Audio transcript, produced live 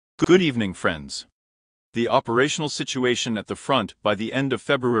Good evening, friends. The operational situation at the front by the end of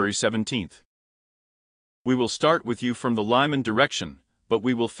February 17th. We will start with you from the Lyman direction, but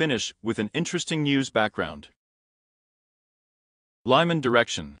we will finish with an interesting news background. Lyman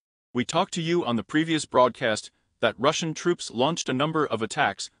direction. We talked to you on the previous broadcast that Russian troops launched a number of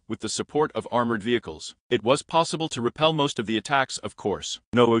attacks with the support of armored vehicles. It was possible to repel most of the attacks, of course.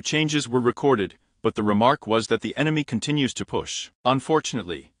 No changes were recorded, but the remark was that the enemy continues to push.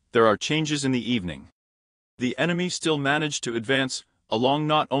 Unfortunately, there are changes in the evening. The enemy still managed to advance along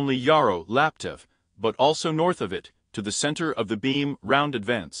not only Yaro-Laptev, but also north of it, to the center of the beam round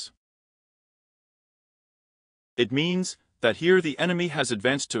advance. It means that here the enemy has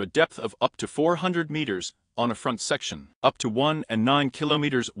advanced to a depth of up to 400 meters on a front section, up to 1.9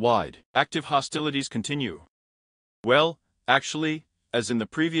 kilometers wide. Active hostilities continue. Well, actually, as in the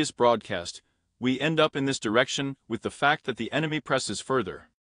previous broadcast, we end up in this direction with the fact that the enemy presses further.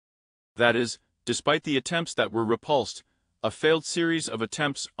 That is, despite the attempts that were repulsed, a failed series of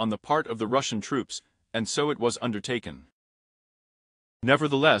attempts on the part of the Russian troops, and so it was undertaken.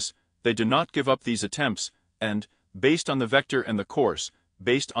 Nevertheless, they do not give up these attempts, and, based on the vector and the course,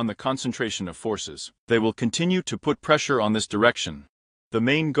 based on the concentration of forces, they will continue to put pressure on this direction. The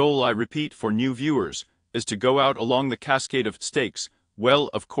main goal, I repeat for new viewers, is to go out along the cascade of stakes, well,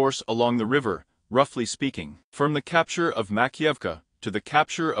 of course along the river, roughly speaking, from the capture of Makievka to the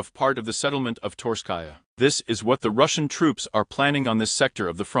capture of part of the settlement of Torskaya. This is what the Russian troops are planning on this sector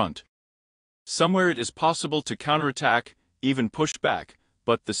of the front. Somewhere it is possible to counterattack, even push back,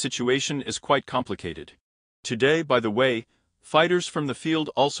 but the situation is quite complicated. Today, by the way, fighters from the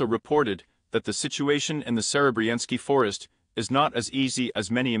field also reported that the situation in the Serebryansky forest is not as easy as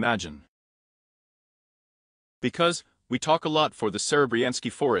many imagine. Because we talk a lot for the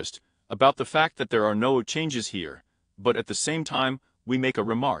Serebryansky forest about the fact that there are no changes here, but at the same time, we make a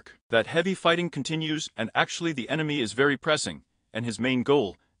remark that heavy fighting continues and actually the enemy is very pressing, and his main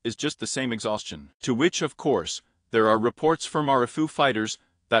goal is just the same exhaustion. To which, of course, there are reports from RFU fighters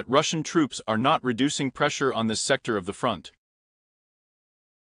that Russian troops are not reducing pressure on this sector of the front.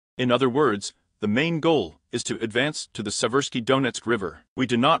 In other words, the main goal is to advance to the Seversky Donetsk River. We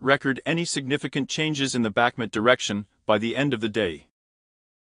do not record any significant changes in the Bakhmut direction by the end of the day.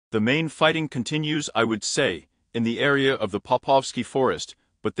 The main fighting continues, I would say, in the area of the Popovsky forest,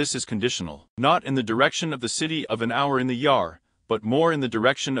 but this is conditional. Not in the direction of the city of an hour in the Yar, but more in the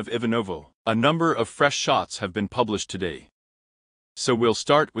direction of Ivanovo. A number of fresh shots have been published today. So we'll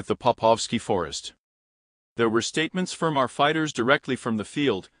start with the Popovsky forest. There were statements from our fighters directly from the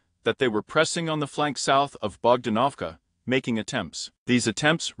field that they were pressing on the flank south of Bogdanovka, making attempts. These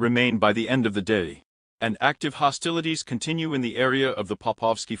attempts remain by the end of the day, and active hostilities continue in the area of the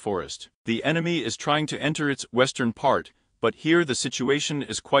Popovsky forest. The enemy is trying to enter its western part, but here the situation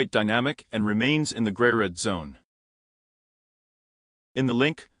is quite dynamic and remains in the gray-red zone. In the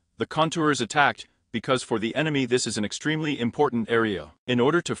link, the contour is attacked, because for the enemy this is an extremely important area, in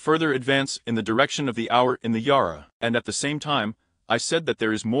order to further advance in the direction of the hour in the Yara, and at the same time, I said that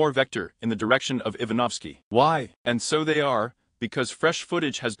there is more vector in the direction of Ivanovsky. Why? And so they are, because fresh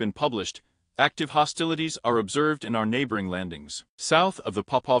footage has been published. Active hostilities are observed in our neighboring landings, south of the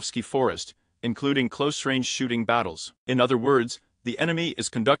Popovsky forest, including close-range shooting battles. In other words, the enemy is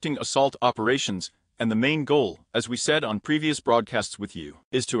conducting assault operations, and the main goal, as we said on previous broadcasts with you,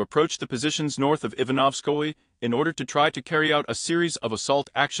 is to approach the positions north of Ivanovskoye in order to try to carry out a series of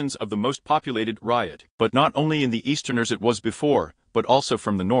assault actions of the most populated riot. But not only in the easterners it was before, but also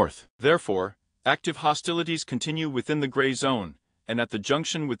from the north. Therefore, active hostilities continue within the gray zone, and at the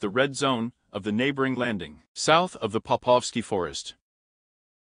junction with the red zone of the neighboring landing, south of the Popovsky forest.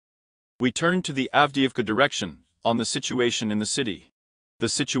 We turn to the Avdeevka direction, on the situation in the city. The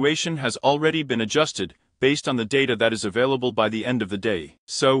situation has already been adjusted, based on the data that is available by the end of the day.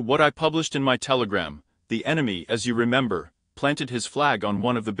 So what I published in my telegram, the enemy, as you remember, planted his flag on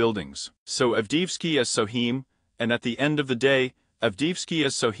one of the buildings. So Avdeevsky as Sohim, and at the end of the day, Avdeevsky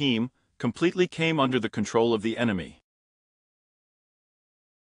as Sohim, completely came under the control of the enemy.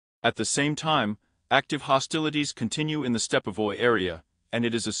 At the same time, active hostilities continue in the Stepovoy area, and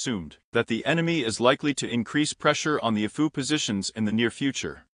it is assumed that the enemy is likely to increase pressure on the AFU positions in the near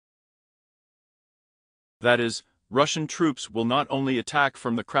future. That is, Russian troops will not only attack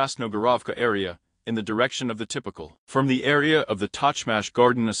from the Krasnogorovka area, in the direction of the typical, from the area of the Tochmash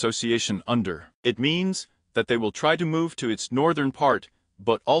Garden Association under. It means that they will try to move to its northern part,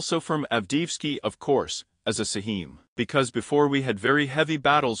 but also from Avdeevsky, of course, as a Sahim. Because before we had very heavy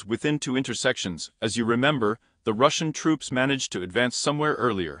battles within two intersections, as you remember, the Russian troops managed to advance somewhere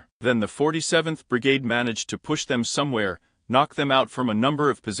earlier. Then the 47th Brigade managed to push them somewhere, knock them out from a number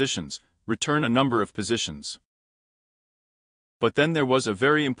of positions, return a number of positions. But then there was a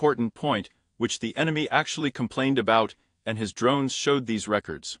very important point, which the enemy actually complained about, and his drones showed these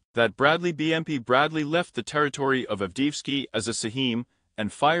records. That BMP Bradley left the territory of Avdeevka as a Sahim,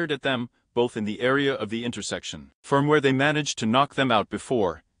 and fired at them, both in the area of the intersection, from where they managed to knock them out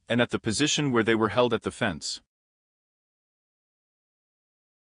before, and at the position where they were held at the fence.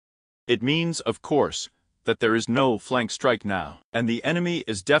 It means, of course, that there is no flank strike now, and the enemy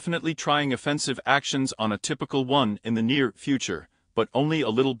is definitely trying offensive actions on a typical one in the near future, but only a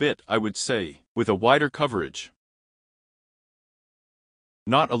little bit, I would say, with a wider coverage.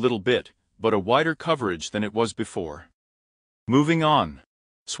 Not a little bit, but a wider coverage than it was before. Moving on.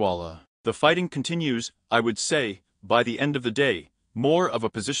 Swallow. The fighting continues, I would say, by the end of the day, more of a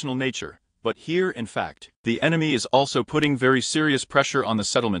positional nature, but here in fact, the enemy is also putting very serious pressure on the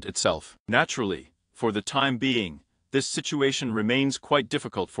settlement itself. Naturally, for the time being, this situation remains quite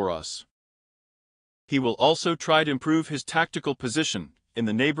difficult for us. He will also try to improve his tactical position in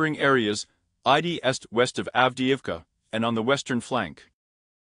the neighboring areas, Est west of Avdeevka, and on the western flank.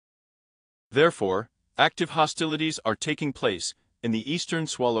 Therefore, active hostilities are taking place in the eastern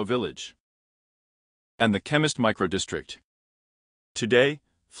Swallow village and the Chemist microdistrict. Today,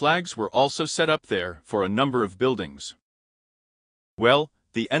 flags were also set up there for a number of buildings. Well,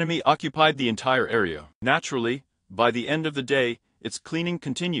 the enemy occupied the entire area. Naturally, by the end of the day, its cleaning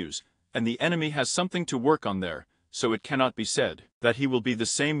continues, and the enemy has something to work on there, so it cannot be said that he will be the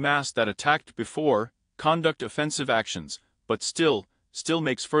same mass that attacked before, conduct offensive actions, but still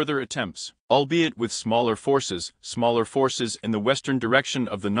makes further attempts, albeit with smaller forces in the western direction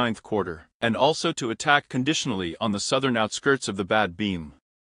of the 9th Quarter, and also to attack conditionally on the southern outskirts of the Bad Beam.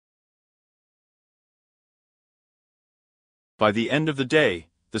 By the end of the day,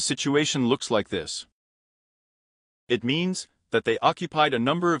 the situation looks like this. It means that they occupied a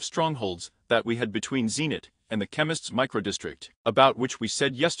number of strongholds that we had between Zenit and the Chemist's microdistrict, about which we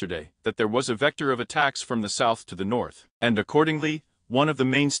said yesterday that there was a vector of attacks from the south to the north, and accordingly, one of the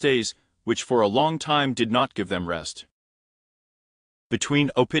mainstays, which for a long time did not give them rest.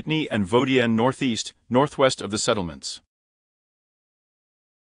 Between Opitny and Vodian northwest of the settlements.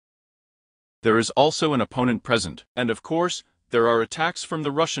 There is also an opponent present, and of course, there are attacks from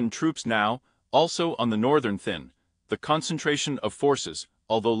the Russian troops now, also on the northern Thin, the concentration of forces,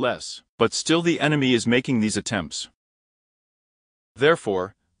 although less, but still the enemy is making these attempts.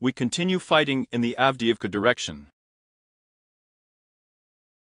 Therefore, we continue fighting in the Avdeevka direction.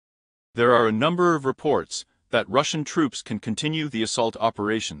 There are a number of reports that Russian troops can continue the assault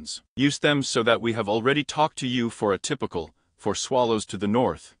operations. Use them so that we have already talked to you for a typical, for Swallows to the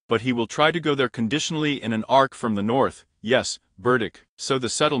north, but he will try to go there conditionally in an arc from the north, yes, Burdik, so the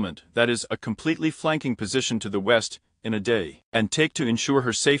settlement, that is, a completely flanking position to the west, in a day, and take to ensure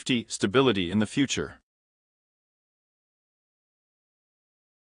her safety, stability in the future.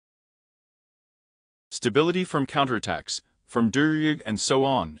 Stability from counterattacks, from Duryug and so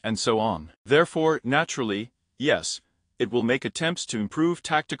on and so on. Therefore, naturally, yes, it will make attempts to improve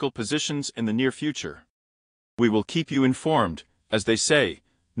tactical positions in the near future. We will keep you informed, as they say,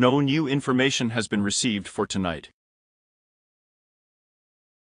 no new information has been received for tonight.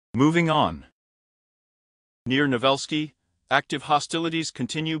 Moving on. Near Novelsky, active hostilities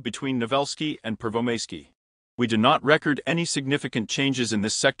continue between Novelsky and Pervomaysky. We do not record any significant changes in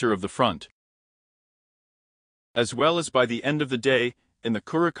this sector of the front, as well as by the end of the day, in the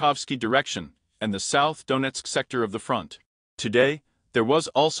Kurikovsky direction, and the South Donetsk sector of the front. Today, there was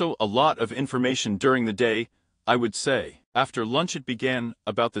also a lot of information during the day, I would say. After lunch it began,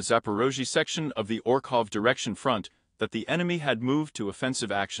 about the Zaporozhye section of the Orkhov direction front, that the enemy had moved to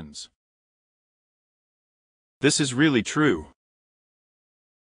offensive actions. This is really true.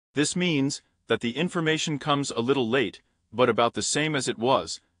 This means that the information comes a little late, but about the same as it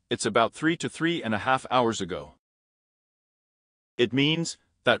was. It's about 3 to 3.5 hours ago. It means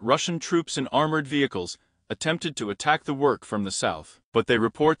that Russian troops in armored vehicles attempted to attack the work from the south, but they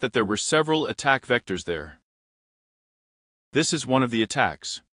report that there were several attack vectors there. This is one of the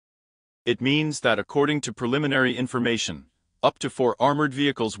attacks. It means that according to preliminary information, up to 4 armored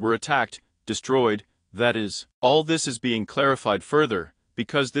vehicles were attacked, destroyed, that is, all this is being clarified further,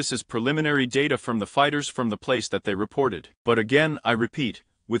 because this is preliminary data from the fighters from the place that they reported. But again, I repeat,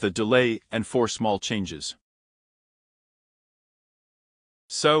 with a delay and 4 small changes.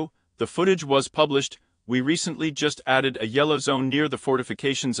 So, the footage was published. We recently just added a yellow zone near the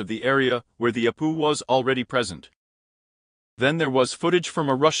fortifications of the area where the APU was already present. Then there was footage from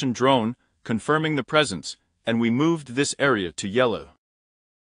a Russian drone, confirming the presence, and we moved this area to yellow.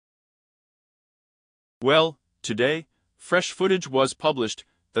 Well, today, fresh footage was published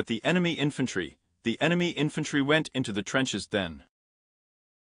that the enemy infantry went into the trenches then.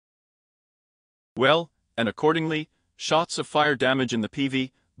 Well, and accordingly, shots of fire damage in the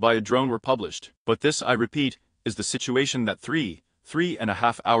PV by a drone were published. But this, I repeat, is the situation that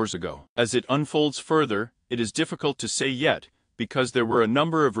 3.5 hours ago. As it unfolds further, it is difficult to say yet, because there were a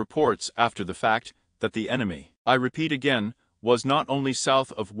number of reports after the fact that the enemy, I repeat again, was not only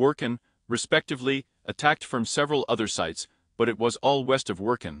south of Workin, respectively, attacked from several other sites, but it was all west of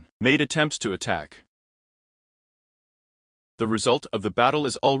Workin, made attempts to attack. The result of the battle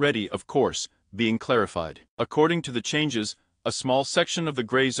is already, of course, being clarified. According to the changes, a small section of the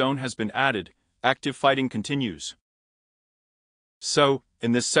gray zone has been added. Active fighting continues. So,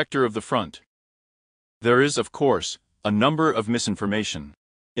 in this sector of the front, there is, of course, a number of misinformation.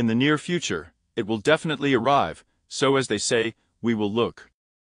 In the near future, it will definitely arrive, so as they say, we will look.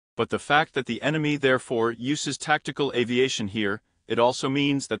 But the fact that the enemy therefore uses tactical aviation here, it also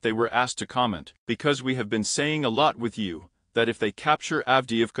means that they were asked to comment, because we have been saying a lot with you, that if they capture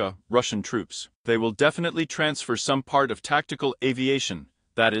Avdeevka, Russian troops, they will definitely transfer some part of tactical aviation,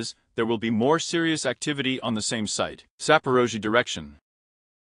 that is, there will be more serious activity on the same site, Zaporozhye direction.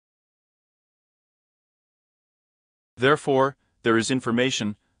 Therefore, there is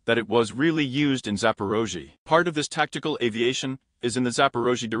information that it was really used in Zaporozhye. Part of this tactical aviation is in the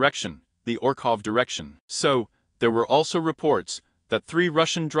Zaporozhye direction, the Orkhov direction. So, there were also reports that 3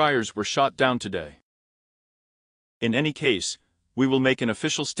 Russian dryers were shot down today. In any case, we will make an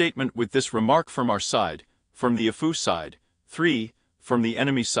official statement with this remark from our side, from the AFU side, 3, from the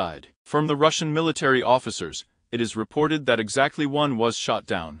enemy side. From the Russian military officers, it is reported that exactly 1 was shot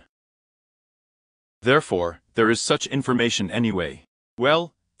down. Therefore, there is such information anyway.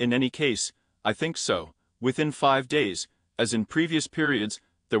 Well, in any case, I think so, within 5 days, as in previous periods,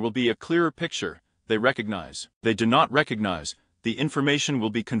 there will be a clearer picture. They recognize. They do not recognize. The information will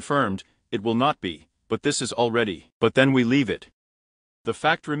be confirmed, it will not be, but this is already. But then we leave it. The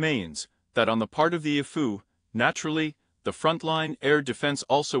fact remains, that on the part of the AFU, naturally, the frontline air defense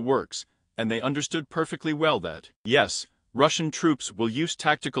also works, and they understood perfectly well that, yes, Russian troops will use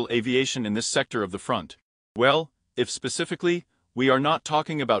tactical aviation in this sector of the front. Well, if specifically, we are not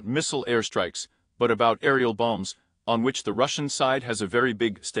talking about missile airstrikes, but about aerial bombs, on which the Russian side has a very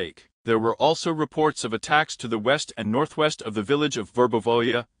big stake. There were also reports of attacks to the west and northwest of the village of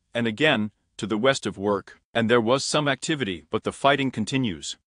Verbovoye, and again, to the west of Work. And there was some activity, but the fighting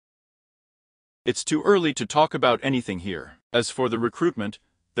continues. It's too early to talk about anything here. As for the recruitment,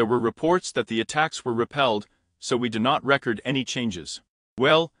 there were reports that the attacks were repelled, so we do not record any changes.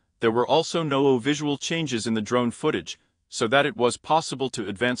 Well, there were also no visual changes in the drone footage, so that it was possible to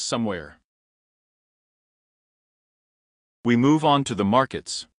advance somewhere. We move on to the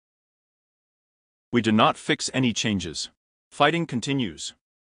markets. We do not fix any changes. Fighting continues.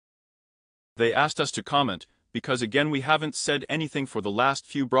 They asked us to comment, because again we haven't said anything for the last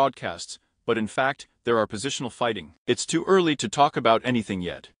few broadcasts, but in fact, there are positional fighting. It's too early to talk about anything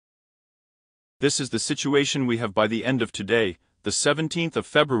yet. This is the situation we have by the end of today, the 17th of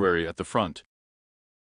February at the front.